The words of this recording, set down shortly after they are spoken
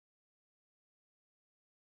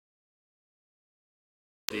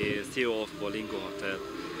the CEO of Boligo Hotel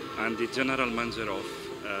and the general manager of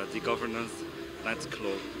the Governance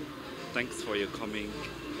Nightclub. Thanks for your coming,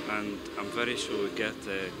 and I'm very sure we get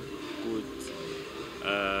a good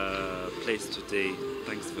place today.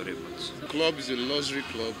 Thanks very much. The club is a luxury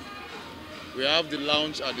club. We have the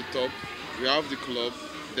lounge at the top, we have the club,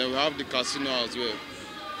 then we have the casino as well.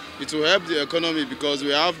 It will help the economy because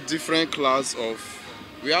we have different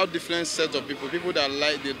different sets of people. People that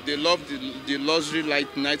they love the luxury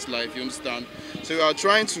nightlife, you understand? So we are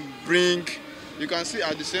trying to bring, you can see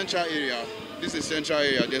at the central area, this is central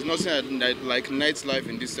area, there's nothing like nightlife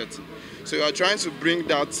in this setting. So we are trying to bring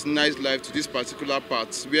that nightlife to this particular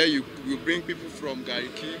part where you bring people from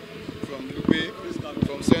Gariki, from Lube,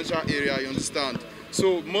 from central area, you understand?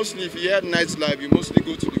 So mostly if you hear nightlife, you mostly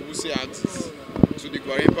go to the Wuse axis, to the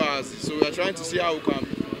Gwarimpa axis. So we are trying to see how we can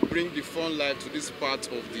bring the fun life to this part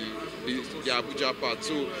of the Abuja part.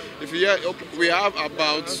 So if you hear, we have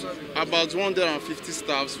about 150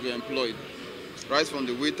 staffs we employed, right from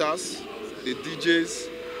the waiters, the DJs,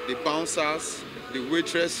 the bouncers, the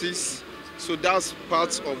waitresses. So that's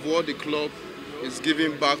part of what the club is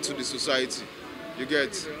giving back to the society. You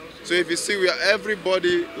get? So if you see,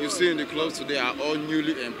 everybody you see in the club today are all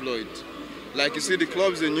newly employed. Like you see, the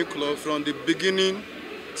club is a new club from the beginning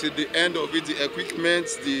to the end of it. The equipment,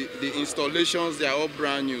 the installations, they are all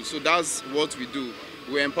brand new. So that's what we do.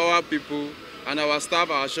 We empower people, and our staff,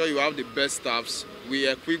 I assure you, have the best staffs. We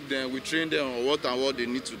equip them, we train them on what they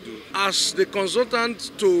need to do. As the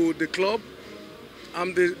consultant to the club,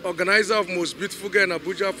 I'm the organizer of Most Beautiful Girl in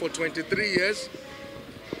Abuja for 23 years.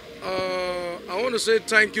 I want to say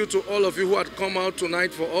thank you to all of you who had come out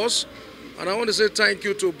tonight for us. And I want to say thank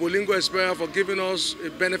you to Boligo Espera for giving us a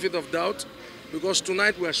benefit of doubt, because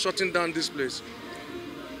tonight we are shutting down this place.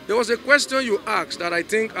 There was a question you asked that I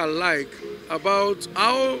think I like about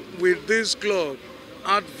how will this club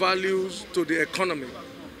add values to the economy.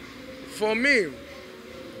 For me,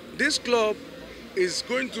 this club is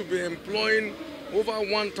going to be employing over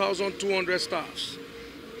 1,200 staffs.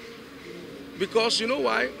 Because you know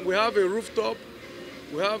why? We have a rooftop,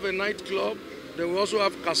 we have a nightclub, then we also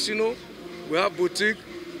have casino, we have boutique,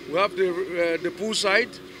 we have the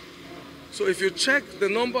poolside. So if you check the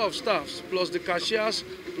number of staffs, plus the cashiers,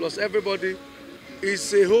 plus everybody,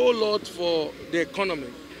 it's a whole lot for the economy.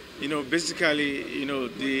 You know, basically, you know,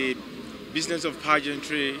 the business of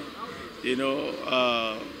pageantry, you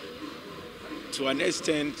know, to an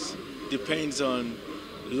extent depends on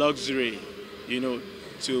luxury, you know,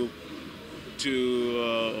 to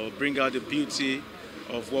bring out the beauty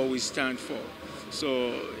of what we stand for.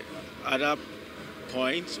 So at that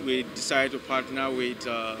point, we decided to partner with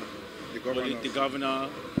the Governor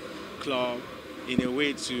Club in a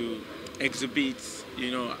way to exhibit,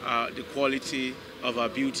 you know, the quality of our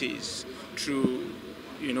beauties through,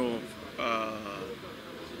 you know,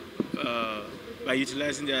 by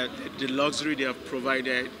utilizing the luxury they have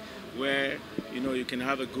provided, where, you know, you can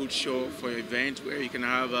have a good show for an event, where you can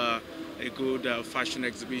have a good fashion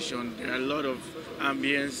exhibition. There are a lot of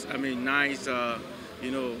ambience, I mean, nice,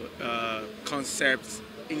 you know, concepts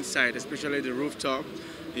inside, especially the rooftop,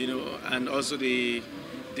 you know, and also this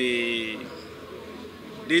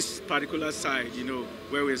particular side, you know,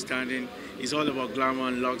 where we're standing is all about glamour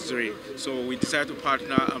and luxury. So we decided to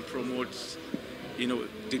partner and promote, you know,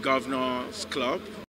 the Governor's Club.